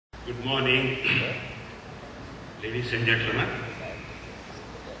Good morning, ladies and gentlemen.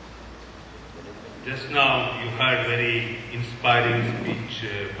 Just now you heard very inspiring speech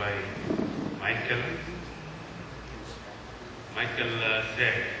by Michael. Michael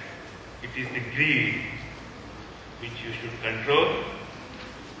said, it is the greed which you should control.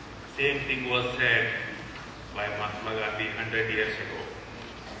 Same thing was said by Mahatma Gandhi 100 years ago.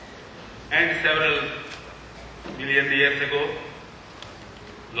 And several million years ago,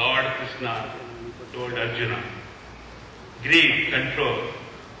 Lord Krishna told Arjuna, greed, control.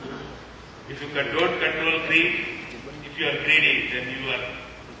 If you don't control greed, if you are greedy, then you are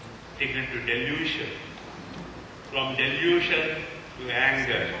taken to delusion. From delusion to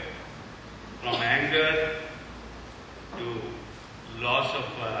anger. From anger to loss of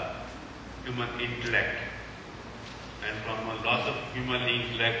human intellect. And from a loss of human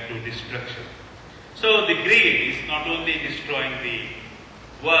intellect to destruction. So the greed is not only destroying the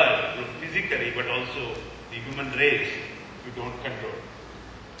world physically, but also the human race we don't control.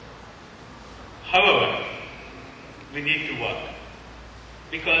 However, we need to work.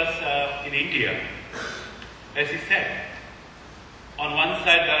 Because in India, as he said, on one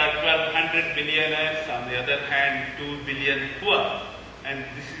side there are 1,200 billionaires, on the other hand 2 billion poor. And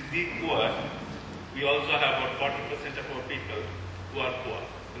this is the poor. We also have about 40% of our people who are poor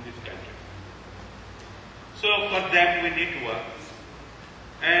in this country. So for them we need to work.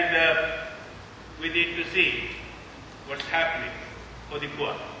 And we need to see what's happening for the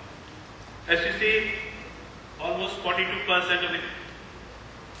poor. As you see, almost 42% of the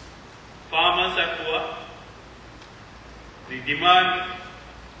farmers are poor. The demand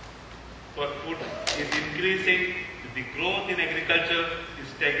for food is increasing. The growth in agriculture is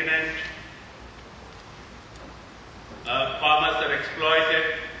stagnant. Farmers are exploited.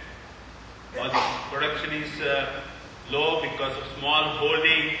 Or the production is low because of small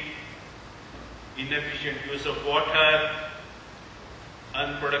holding, inefficient use of water,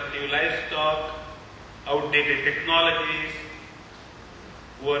 unproductive livestock, outdated technologies,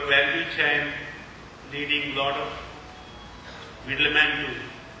 poor value chain, leading a lot of middlemen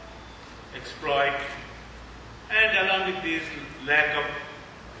to exploit, and along with this lack of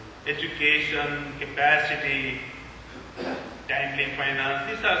education, capacity, timely finance,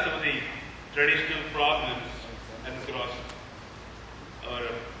 these are some of the traditional problems across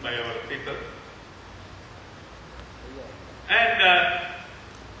by our people. And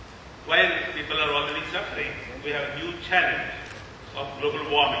while people are already suffering, we have a new challenge of global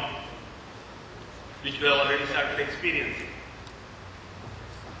warming, which we have already started experiencing.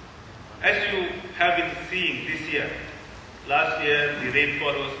 As you have been seeing this year, last year the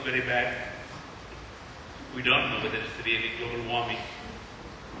rainfall was very bad. We don't know whether it's really global warming,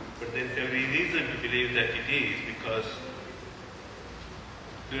 but there is every reason to believe that it is, because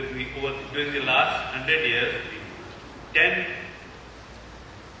during the last 100 years, the 10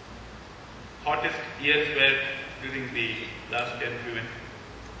 hottest years were during the last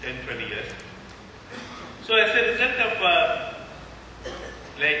 10-20 years. So as a result of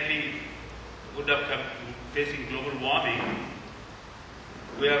likely would have come facing global warming,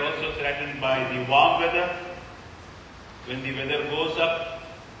 we are also threatened by the warm weather. When the weather goes up,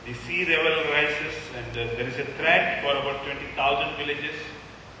 the sea level rises, and there is a threat for about 20,000 villages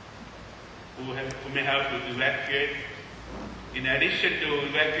who may have to evacuate. In addition to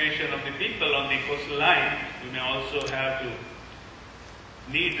evacuation of the people on the coastal line, we may also have to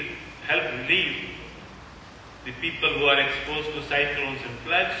need help relieve the people who are exposed to cyclones and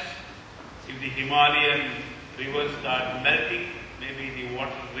floods. If the Himalayan rivers start melting, maybe the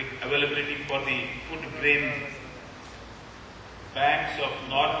water availability for the food grain banks of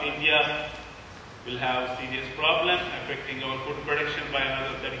North India will have serious problems, affecting our food production by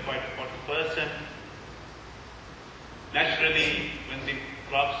another 35 to 40%. Naturally, when the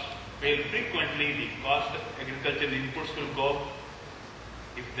crops fail frequently, the cost of agricultural inputs will go up.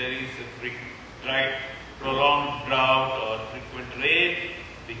 If there is a prolonged drought or frequent rain,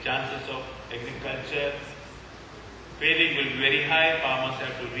 the chances of agriculture failing will be very high. Farmers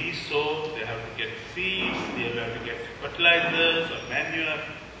have to re-sow, they have to get seeds, they have to get fertilizers or manure.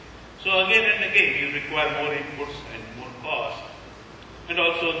 So again and again you require more inputs and more cost. And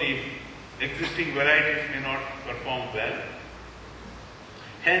also the existing varieties may not perform well.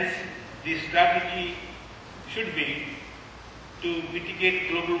 Hence, the strategy should be to mitigate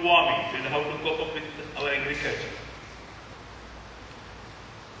global warming and how to cope up with our agriculture.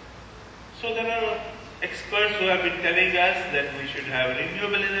 So there are experts who have been telling us that we should have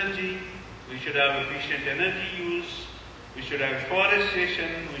renewable energy, we should have efficient energy use, we should have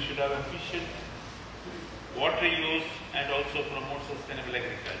forestation, we should have efficient water use, and also promote sustainable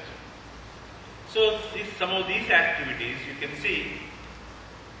agriculture. So some of these activities, you can see,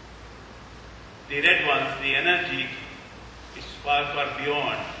 the red ones, the energy is far, far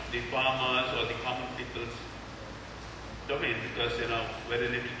beyond the farmers or the common people's domain, because very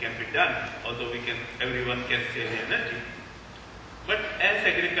little can be done, although everyone can save the energy. But as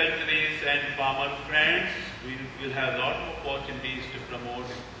agriculturists and farmer friends, we will have a lot of opportunities to promote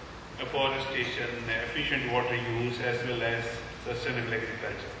afforestation, efficient water use, as well as sustainable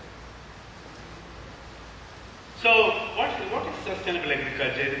agriculture. So, what is sustainable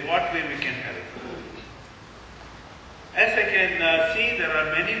agriculture? In what way we can help? As I can see, there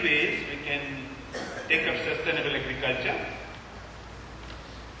are many ways we can take up sustainable agriculture.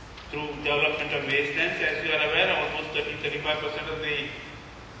 Through development of wastelands, as you are aware, almost 30-35% of the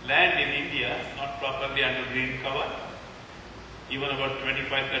land in India is not properly under green cover. Even about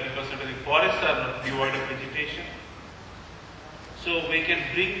 25-30% of the forests are devoid of vegetation. So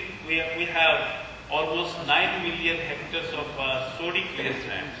we have almost 9 million hectares of sodic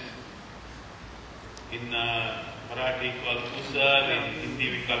wastelands. In Marathi called Kusar, in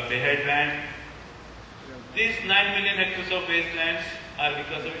Hindi we call Behed land. These 9 million hectares of wastelands are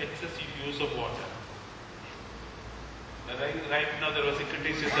because of excessive use of water. Right now there was a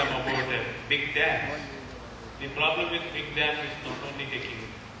criticism about big dams. The problem with big dams is not only taking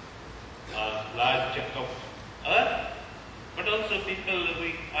a large chunk of earth, but also people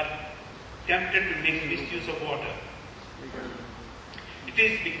are tempted to make misuse of water. It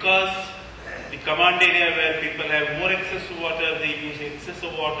is because the command area where people have more access to water, they use excess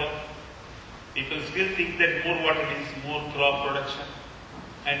of water. People still think that more water means more crop production.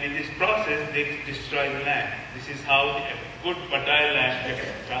 And in this process, they destroy the land. This is how a good fertile land gets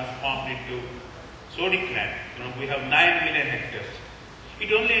transformed into sodic land. We have 9 million hectares.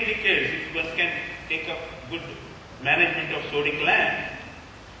 It only indicates if one can take up good management of sodic land,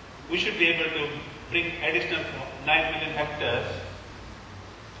 we should be able to bring additional 9 million hectares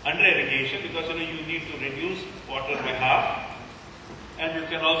under irrigation, because you need to reduce water by half, and you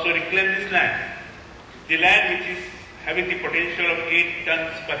can also reclaim this land. The land which is having the potential of 8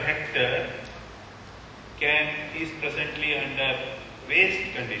 tons per hectare is presently under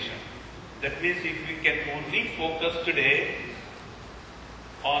waste condition. That means if we can only focus today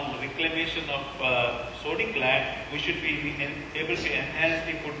on reclamation of sodic land, we should be able to enhance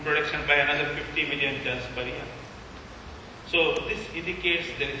the food production by another 50 million tons per year. So this indicates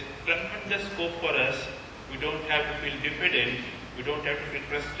there is tremendous scope for us. We don't have to feel defeated. We don't have to feel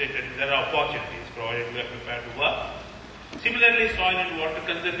frustrated. There are opportunities provided we are prepared to work. Similarly, soil and water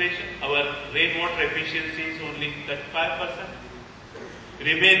conservation. Our rainwater efficiency is only 35%.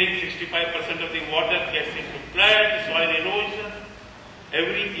 Remaining 65% of the water gets into flood, soil erosion.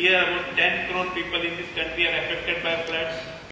 Every year, about 10 crore people in this country are affected by floods.